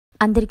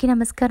అందరికీ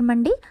నమస్కారం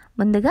అండి.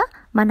 ముందుగా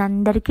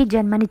మనందరికీ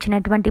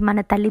జన్మనిచ్చినటువంటి మన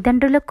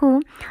తల్లిదండ్రులకు,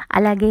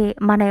 అలాగే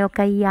మన యొక్క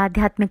ఈ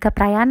ఆధ్యాత్మిక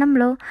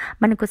ప్రయాణంలో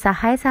మనకు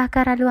సహాయ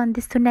సహకారాలు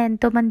అందిస్తున్న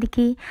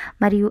ఎంతోమందికి,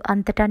 మరియు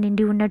అంతటా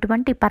నిండి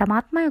ఉన్నటువంటి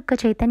పరమాత్మ యొక్క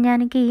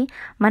చైతన్యానికి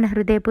మన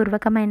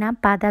హృదయపూర్వకమైన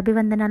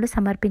పాదాభివందనాలు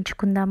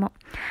సమర్పించుకుందాము.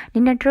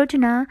 నిన్నటి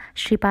రోజున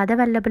శ్రీపాద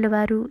వల్లభుల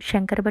వారు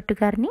శంకరభట్టు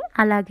గారిని,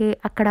 అలాగే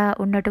అక్కడ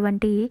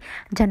ఉన్నటువంటి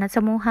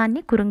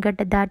జనసమూహాన్ని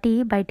కురుంగడ్డ దాటి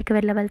బయటికి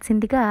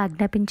వెళ్ళవలసిందిగా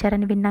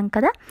ఆజ్ఞాపించారని విన్నాం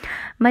కదా.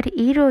 మరి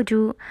ఈరోజు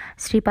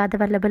శ్రీపాద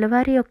వల్లభుల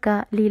వారి యొక్క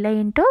లీల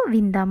ఏంటో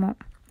విందాము.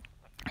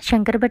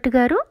 శంకరభట్టు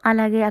గారు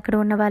అలాగే అక్కడ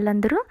ఉన్న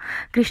వాళ్ళందరూ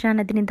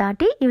కృష్ణానదిని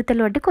దాటి యువతల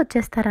ఒడ్డుకు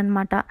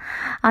వచ్చేస్తారనమాట.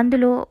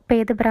 అందులో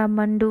పేద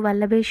బ్రాహ్మణుడు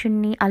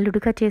వల్లభేషుణ్ణి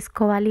అల్లుడుగా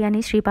చేసుకోవాలి అని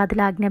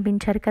శ్రీపాదులు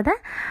ఆజ్ఞాపించారు కదా.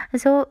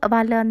 సో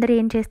వాళ్ళందరూ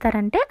ఏం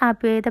చేస్తారంటే ఆ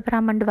పేద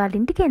బ్రాహ్మణుడు వాళ్ళ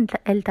ఇంటికి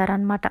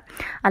వెళ్తారనమాట.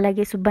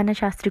 అలాగే సుబ్బన్న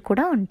శాస్త్రి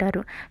కూడా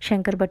ఉంటారు.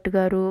 శంకరభట్టు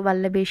గారు,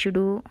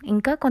 వల్లభేషుడు,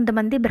 ఇంకా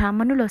కొంతమంది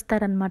బ్రాహ్మణులు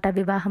వస్తారనమాట.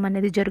 వివాహం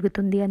అనేది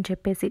జరుగుతుంది అని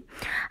చెప్పేసి.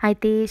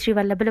 అయితే శ్రీ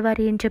వల్లభుల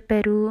వారు ఏం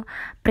చెప్పారు,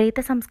 ప్రేత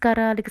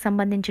సంస్కారాలకు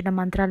సంబంధించిన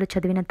మంత్రాలు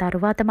చదివిన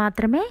తరువాత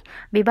మాత్రమే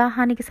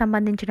వివాహానికి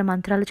సంబంధించిన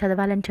మంత్రాలు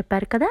చదవాలని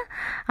చెప్పారు కదా.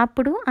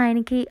 అప్పుడు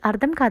ఆయనకి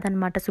అర్థం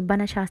కాదనమాట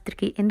సుబ్బన్న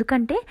శాస్త్రికి.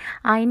 ఎందుకంటే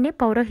ఆయన్నే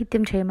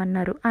పౌరోహిత్యం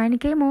చేయమన్నారు.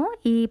 ఆయనకేమో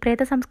ఈ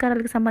ప్రేత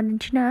సంస్కారాలకు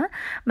సంబంధించిన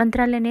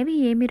మంత్రాలు అనేవి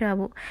ఏమీ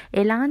రావు.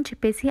 ఎలా అని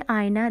చెప్పేసి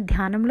ఆయన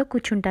ధ్యానంలో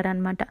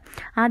కూర్చుంటారనమాట.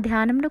 ఆ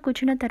ధ్యానంలో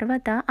కూర్చున్న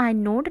తర్వాత ఆయన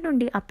నోటి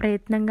నుండి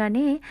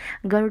అప్రయత్నంగానే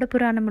గరుడ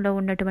పురాణంలో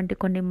ఉన్నటువంటి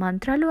కొన్ని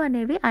మంత్రాలు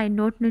అనేవి ఆయన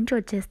నోటి నుంచి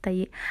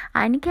వచ్చేస్తాయి.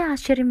 ఆయనకే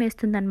ఆశ్చర్యం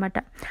వేస్తుందన్నమాట.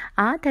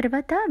 ఆ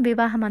తర్వాత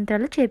వివాహ మంత్రాలు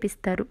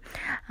చేపిస్తారు.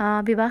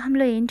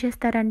 వివాహంలో ఏం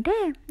చేస్తారంటే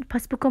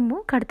పసుపు కొమ్ము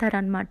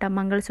కడతారనమాట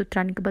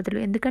మంగళసూత్రానికి బదులు.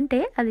 ఎందుకంటే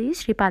అది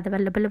శ్రీపాద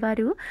వల్లభుల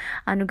వారు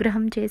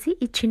అనుగ్రహం చేసి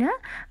ఇచ్చిన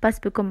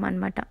పసుపు కొమ్ము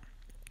అనమాట.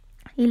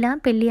 ఇలా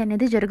పెళ్ళి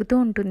అనేది జరుగుతూ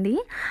ఉంటుంది.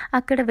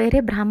 అక్కడ వేరే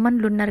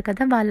బ్రాహ్మణులు ఉన్నారు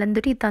కదా,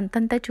 వాళ్ళందరూ ఈ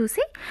తంతంతా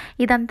చూసి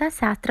ఇదంతా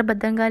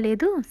శాస్త్రబద్ధంగా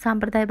లేదు,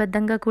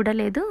 సాంప్రదాయబద్ధంగా కూడా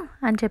లేదు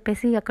అని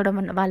చెప్పేసి అక్కడ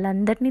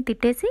వాళ్ళందరినీ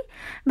తిట్టేసి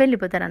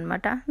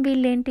వెళ్ళిపోతారనమాట.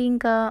 వీళ్ళేంటి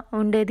ఇంకా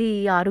ఉండేది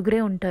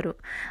 6 ఉంటారు,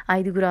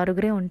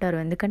 5 ఉంటారు.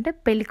 ఎందుకంటే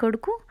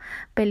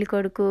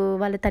పెళ్ళికొడుకు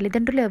వాళ్ళ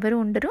తల్లిదండ్రులు ఎవరు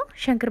ఉండరు.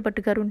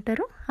 శంకరభట్టు గారు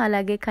ఉంటారు,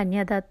 అలాగే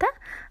కన్యాదాత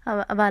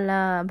వాళ్ళ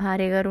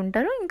భార్య గారు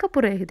ఉంటారు, ఇంకా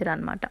పురోహితుడు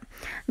అనమాట.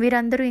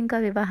 వీరందరూ ఇంకా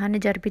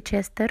వివాహాన్ని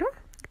జరిపించేస్తారు.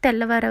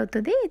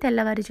 తెల్లవారవుతుంది.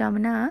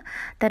 తెల్లవారుజామున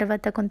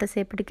తర్వాత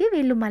కొంతసేపటికి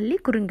వీళ్ళు మళ్ళీ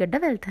కురుంగడ్డ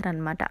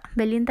వెళ్తారనమాట.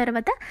 వెళ్ళిన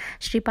తర్వాత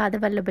శ్రీపాద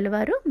వల్లభుల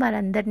వారు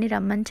వాళ్ళందరినీ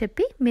రమ్మని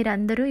చెప్పి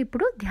మీరందరూ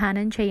ఇప్పుడు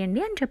ధ్యానం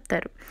చేయండి అని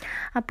చెప్తారు.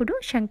 అప్పుడు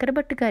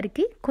శంకరభట్టు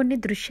గారికి కొన్ని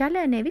దృశ్యాలు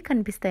అనేవి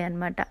కనిపిస్తాయి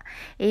అన్నమాట.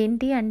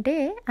 ఏంటి అంటే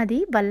అది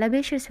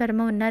వల్లభేశ్వర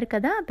శర్మ ఉన్నారు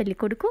కదా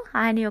పెళ్ళికొడుకు,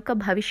 ఆయన యొక్క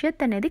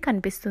భవిష్యత్ అనేది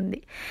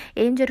కనిపిస్తుంది.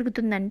 ఏం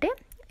జరుగుతుందంటే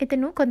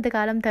ఇతను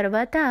కొంతకాలం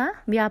తర్వాత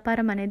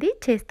వ్యాపారం అనేది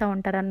చేస్తూ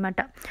ఉంటారనమాట.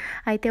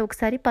 అయితే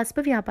ఒకసారి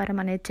పసుపు వ్యాపారం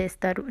అనేది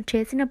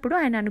చేసినప్పుడు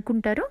ఆయన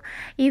అనుకుంటారు,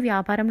 ఈ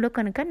వ్యాపారంలో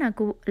కనుక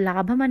నాకు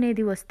లాభం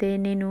అనేది వస్తే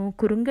నేను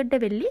కురుంగడ్డ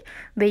వెళ్ళి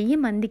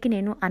 1000 మందికి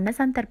నేను అన్న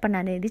సంతర్పణ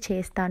అనేది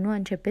చేస్తాను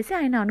అని చెప్పేసి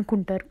ఆయన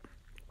అనుకుంటారు.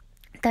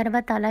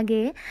 తర్వాత అలాగే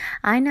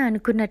ఆయన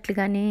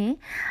అనుకున్నట్లుగానే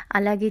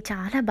అలాగే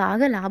చాలా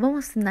బాగా లాభం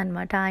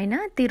వస్తుందన్నమాట. ఆయన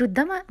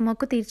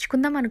మొక్కు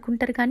తీర్చుకుందాం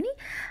అనుకుంటారు, కానీ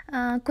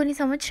కొన్ని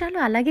సంవత్సరాలు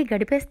అలాగే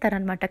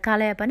గడిపేస్తారనమాట,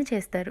 కాలయాపన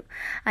చేస్తారు.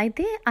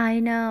 అయితే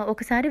ఆయన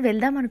ఒకసారి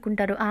వెళ్దాం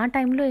అనుకుంటారు. ఆ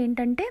టైంలో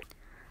ఏంటంటే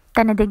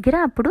తన దగ్గర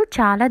అప్పుడు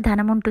చాలా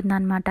ధనం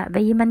ఉంటుందన్నమాట.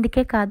 1000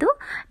 మందికే కాదు,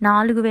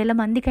 4000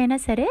 మందికైనా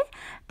సరే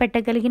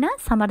పెట్టగలిగిన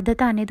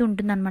సమర్థత అనేది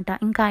ఉంటుందన్నమాట.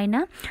 ఇంకా ఆయన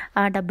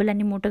ఆ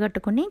డబ్బులన్నీ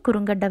మూటగట్టుకుని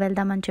కురుంగడ్డ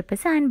వెళ్దామని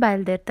చెప్పేసి ఆయన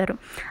బయలుదేరుతారు.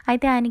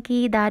 అయితే ఆయనకి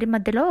దారి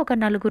మధ్యలో ఒక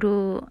 4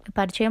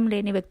 పరిచయం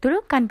లేని వ్యక్తులు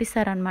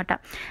కనిపిస్తారనమాట.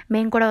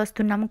 మేము కూడా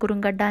వస్తున్నాము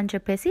కురుంగడ్డ అని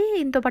చెప్పేసి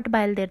ఇంతో పాటు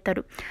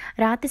బయలుదేరుతారు.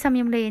 రాత్రి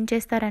సమయంలో ఏం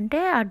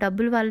చేస్తారంటే ఆ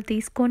డబ్బులు వాళ్ళు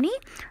తీసుకొని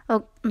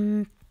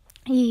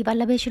ఈ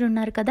వల్లభేశ్వరు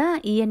ఉన్నారు కదా,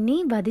 ఇవన్నీ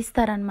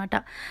వధిస్తారనమాట.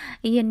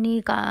 ఇవన్నీ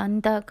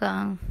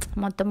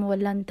మొత్తం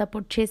ఒళ్ళంతా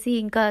పొడ్చేసి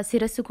ఇంకా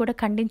శిరస్సు కూడా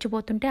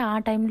ఖండించిపోతుంటే ఆ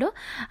టైంలో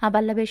ఆ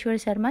వల్లభేశ్వర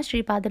శర్మ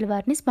శ్రీపాదుల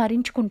వారిని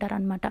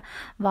స్మరించుకుంటారనమాట.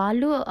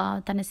 వాళ్ళు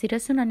తన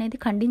శిరస్సును అనేది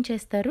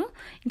ఖండించేస్తారు,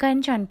 ఇంకా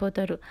ఆయన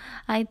చనిపోతారు.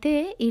 అయితే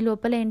ఈ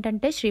లోపల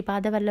ఏంటంటే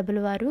శ్రీపాద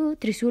వల్లభుల వారు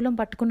త్రిశూలం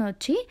పట్టుకుని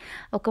వచ్చి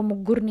ఒక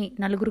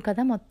 4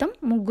 కదా, మొత్తం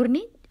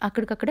 3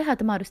 అక్కడికక్కడే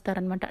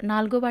హతమారుస్తారనమాట.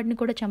 4వ వాడిని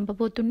కూడా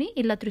చంపబోతుని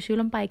ఇలా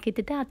త్రిశూలం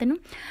పైకెత్తితే అతను,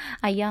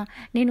 అయ్యా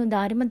నేను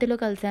దారి మధ్యలో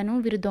కలిశాను,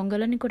 వీరు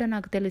దొంగలని కూడా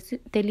నాకు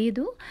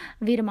తెలియదు,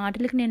 వీరి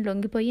మాటలకు నేను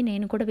లొంగిపోయి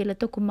నేను కూడా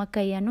వీళ్ళతో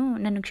కుమ్మక్కయ్యాను,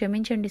 నన్ను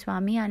క్షమించండి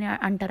స్వామి అని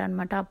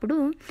అంటారనమాట. అప్పుడు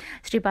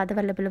శ్రీపాద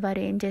వల్లభుల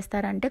వారు ఏం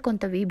చేస్తారంటే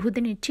కొంత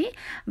విభూతినిచ్చి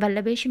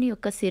వల్లభేషుని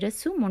యొక్క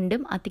శిరస్సు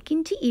మొండెం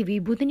అతికించి ఈ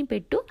విభూతిని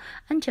పెట్టు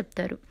అని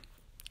చెప్తారు.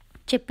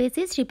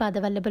 చెప్పేసి శ్రీపాద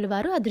వల్లభుల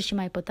వారు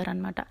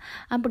అదృశ్యమైపోతారనమాట.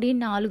 అప్పుడు ఈ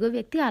నాలుగో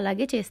వ్యక్తి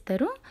అలాగే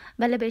చేస్తారు.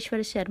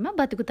 వల్లభేశ్వర శర్మ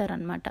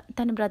బతుకుతారనమాట.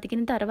 తను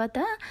బ్రతికిన తర్వాత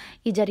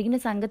ఈ జరిగిన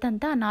సంగతి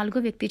అంతా ఆ నాలుగో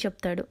వ్యక్తి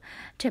చెప్తాడు.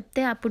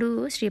 చెప్తే అప్పుడు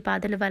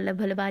శ్రీపాదుల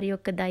వల్లభుల వారి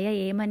యొక్క దయ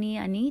ఏమని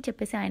అని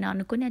చెప్పేసి ఆయన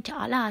అనుకుని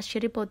చాలా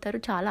ఆశ్చర్యపోతారు.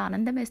 చాలా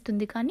ఆనందం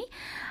వేస్తుంది. కానీ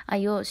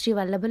అయ్యో శ్రీ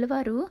వల్లభుల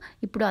వారు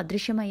ఇప్పుడు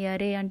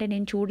అదృశ్యమయ్యారే, అంటే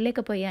నేను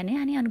చూడలేకపోయానే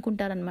అని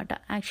అనుకుంటారనమాట.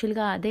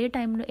 యాక్చువల్గా అదే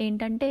టైంలో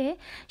ఏంటంటే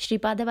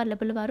శ్రీపాద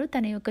వల్లభుల వారు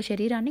తన యొక్క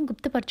శరీరాన్ని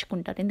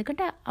గుప్తపరుచుకుంటారు.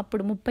 ఎందుకంటే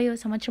అప్పుడు 30వ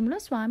సంవత్సరంలో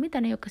స్వామి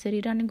తన యొక్క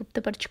శరీరాన్ని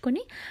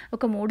గుప్తపరుచుకొని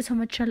ఒక 3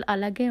 సంవత్సరాలు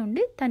అలాగే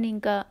ఉండి తను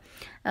ఇంకా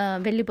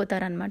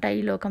వెళ్ళిపోతారనమాట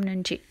ఈ లోకం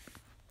నుంచి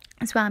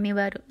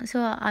స్వామివారు. సో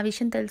ఆ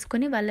విషయం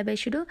తెలుసుకుని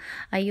వల్లభేషుడు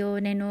అయ్యో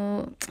నేను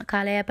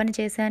కాలయాపన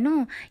చేశాను,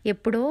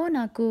 ఎప్పుడో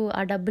నాకు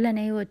ఆ డబ్బులు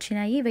అనేవి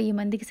వచ్చినాయి, 1000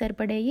 మందికి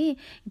సరిపడేవి,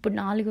 ఇప్పుడు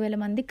 4000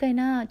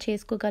 మందికైనా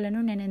చేసుకోగలను,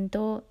 నేను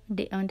ఎంతో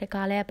అంటే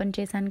కాలయాపన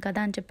చేశాను కదా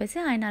అని చెప్పేసి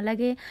ఆయన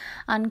అలాగే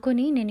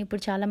అనుకుని నేను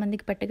ఇప్పుడు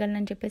చాలామందికి పెట్టగలను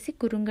అని చెప్పేసి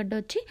కురుంగడ్డ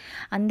వచ్చి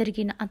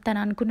అందరికీ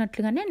తను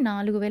అనుకున్నట్లుగానే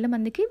 4000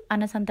 మందికి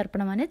అన్న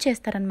సంతర్పణం అనేది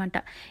చేస్తారనమాట.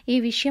 ఈ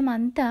విషయం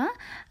అంతా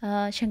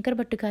శంకర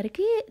భట్టు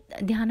గారికి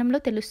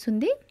ధ్యానంలో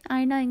తెలుస్తుంది.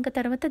 ఆయన ఇంకా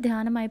తర్వాత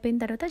ధ్యానం అయిపోయిన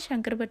తర్వాత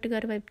శంకర భట్టు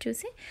గారి వైపు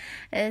చూసి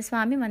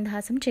స్వామి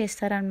మందహాసం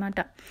చేస్తారనమాట.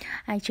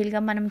 యాక్చువల్గా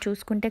మనం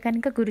చూసుకుంటే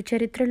కనుక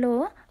గురుచరిత్రలో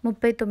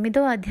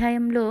 39వ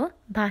అధ్యాయంలో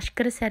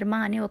భాస్కర శర్మ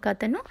అనే ఒక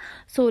అతను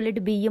సోలెడ్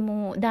బియ్యము,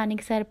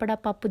 దానికి సరిపడా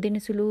పప్పు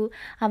దినుసులు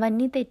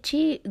అవన్నీ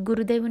తెచ్చి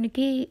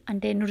గురుదేవునికి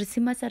అంటే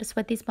నృసింహ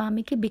సరస్వతి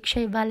స్వామికి భిక్ష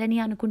ఇవ్వాలని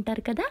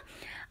అనుకుంటారు కదా,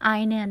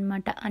 ఆయనే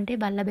అనమాట. అంటే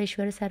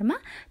వల్లభేశ్వర శర్మ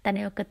తన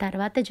యొక్క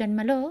తర్వాత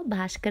జన్మలో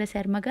భాస్కర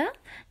శర్మగా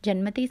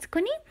జన్మ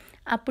తీసుకొని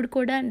అప్పుడు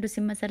కూడా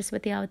నృసింహ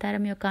సరస్వతి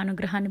అవతారం యొక్క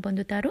అనుగ్రహాన్ని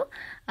పొందుతారు.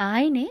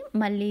 ఆయనే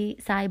మళ్ళీ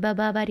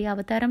సాయిబాబా వారి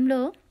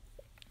అవతారంలో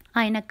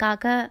ఆయన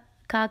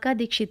కాకా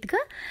దీక్షిత్గా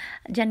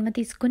జన్మ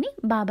తీసుకుని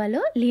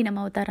బాబాలో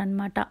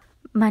లీనమవుతారనమాట.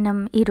 మనం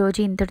ఈరోజు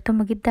ఇంతటితో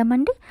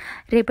ముగిద్దామండి.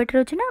 రేపటి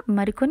రోజున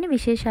మరికొన్ని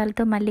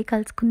విశేషాలతో మళ్ళీ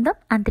కలుసుకుందాం.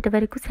 అంతటి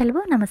వరకు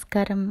సెలవు.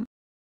 నమస్కారం.